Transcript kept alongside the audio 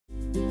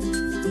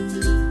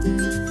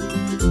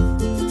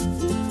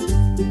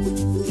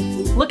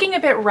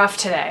a bit rough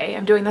today.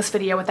 I'm doing this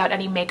video without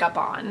any makeup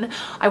on.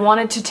 I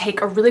wanted to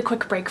take a really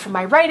quick break from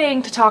my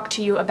writing to talk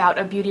to you about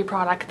a beauty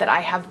product that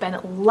I have been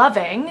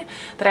loving,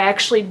 that I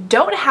actually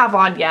don't have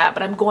on yet,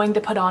 but I'm going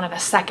to put on in a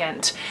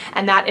second,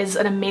 and that is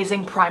an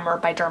amazing primer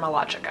by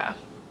Dermalogica.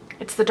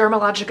 It's the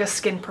Dermalogica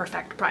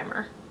Skinperfect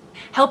Primer.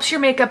 Helps your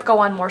makeup go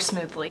on more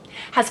smoothly,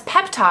 has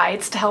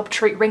peptides to help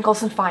treat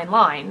wrinkles and fine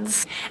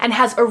lines, and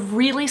has a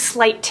really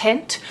slight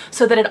tint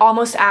so that it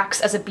almost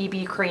acts as a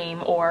BB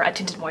cream or a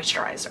tinted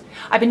moisturizer.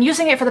 I've been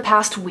using it for the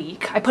past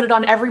week. I put it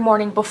on every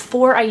morning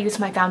before I use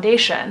my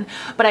foundation,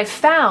 but I've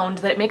found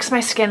that it makes my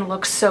skin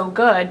look so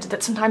good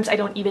that sometimes I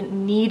don't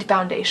even need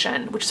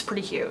foundation, which is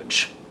pretty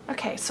huge.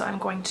 Okay, so I'm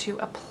going to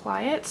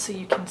apply it so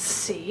you can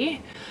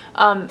see.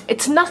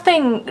 It's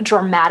nothing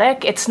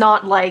dramatic. It's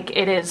not like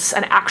it is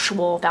an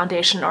actual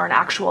foundation or an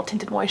actual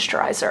tinted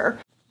moisturizer.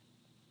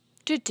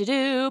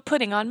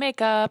 Putting on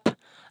makeup.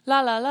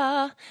 La la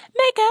la.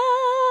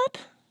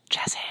 Makeup!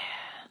 Jazz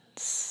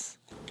hands.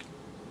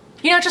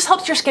 You know, it just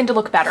helps your skin to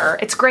look better.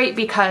 It's great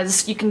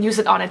because you can use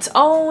it on its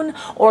own,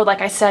 or like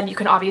I said, you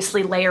can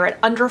obviously layer it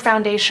under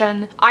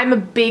foundation. I'm a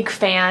big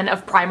fan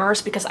of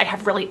primers because I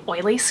have really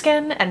oily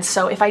skin, and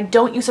so if I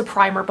don't use a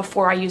primer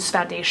before I use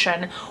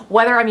foundation,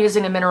 whether I'm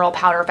using a mineral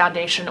powder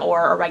foundation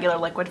or a regular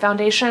liquid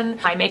foundation,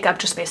 my makeup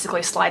just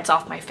basically slides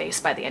off my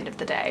face by the end of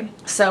the day.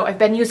 So I've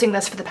been using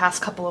this for the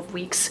past couple of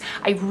weeks.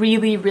 I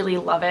really, really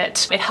love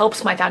it. It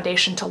helps my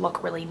foundation to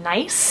look really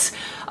nice.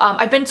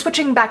 I've been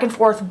switching back and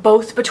forth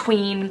both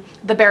between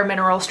the Bare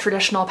Minerals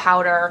traditional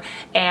powder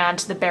and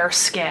the Bare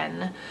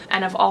Skin.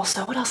 And I've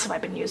also, what else have I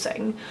been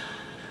using?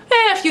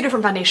 A few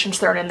different foundations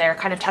thrown in there,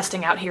 kind of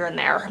testing out here and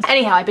there.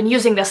 Anyhow, I've been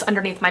using this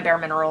underneath my Bare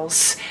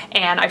Minerals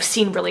and I've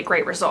seen really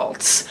great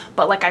results.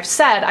 But like I've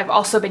said, I've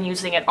also been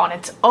using it on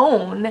its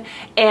own,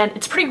 and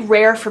it's pretty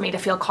rare for me to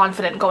feel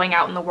confident going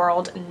out in the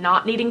world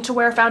not needing to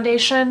wear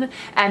foundation.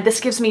 And this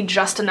gives me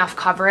just enough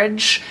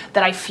coverage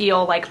that I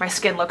feel like my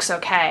skin looks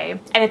okay.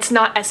 And it's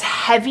not as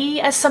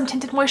heavy as some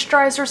tinted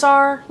moisturizers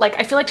are. Like,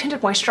 I feel like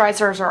tinted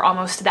moisturizers are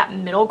almost that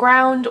middle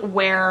ground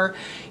where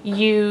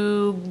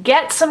you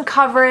get some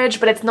coverage,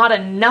 but it's not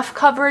enough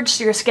coverage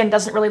so your skin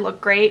doesn't really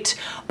look great,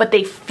 but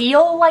they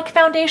feel like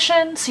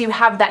foundation, so you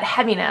have that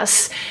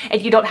heaviness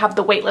and you don't have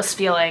the weightless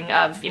feeling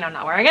of, you know,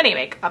 not wearing any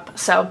makeup.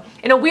 So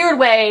in a weird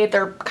way,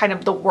 they're kind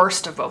of the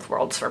worst of both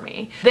worlds for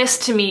me. This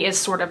to me is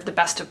sort of the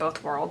best of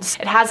both worlds.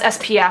 It has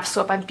SPF,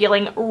 so if I'm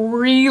feeling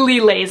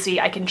really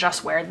lazy, I can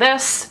just wear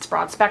this. It's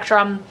broad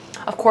spectrum.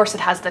 Of course, it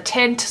has the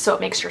tint, so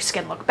it makes your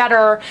skin look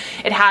better.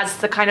 It has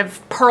the kind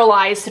of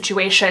pearlized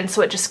situation,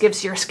 so it just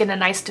gives your skin a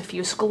nice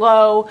diffuse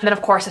glow. And then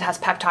of course it has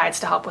peptides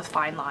to help with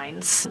fine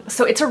lines.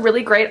 So it's a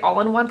really great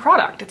all-in-one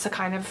product. It's a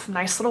kind of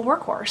nice little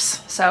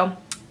workhorse. So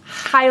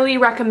highly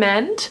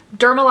recommend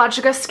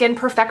Dermalogica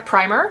Skinperfect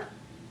Primer.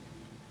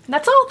 And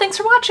that's all. Thanks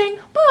for watching.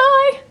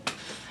 Bye!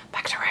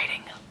 Back to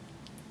writing.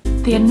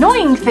 The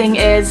annoying thing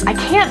is I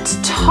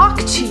can't talk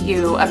to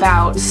you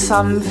about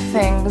some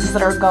things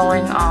that are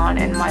going on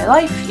in my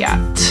life yet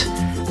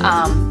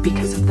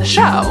because of the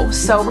show.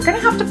 So we're gonna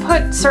have to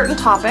put certain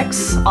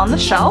topics on the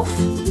shelf.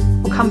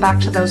 We'll come back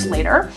to those later.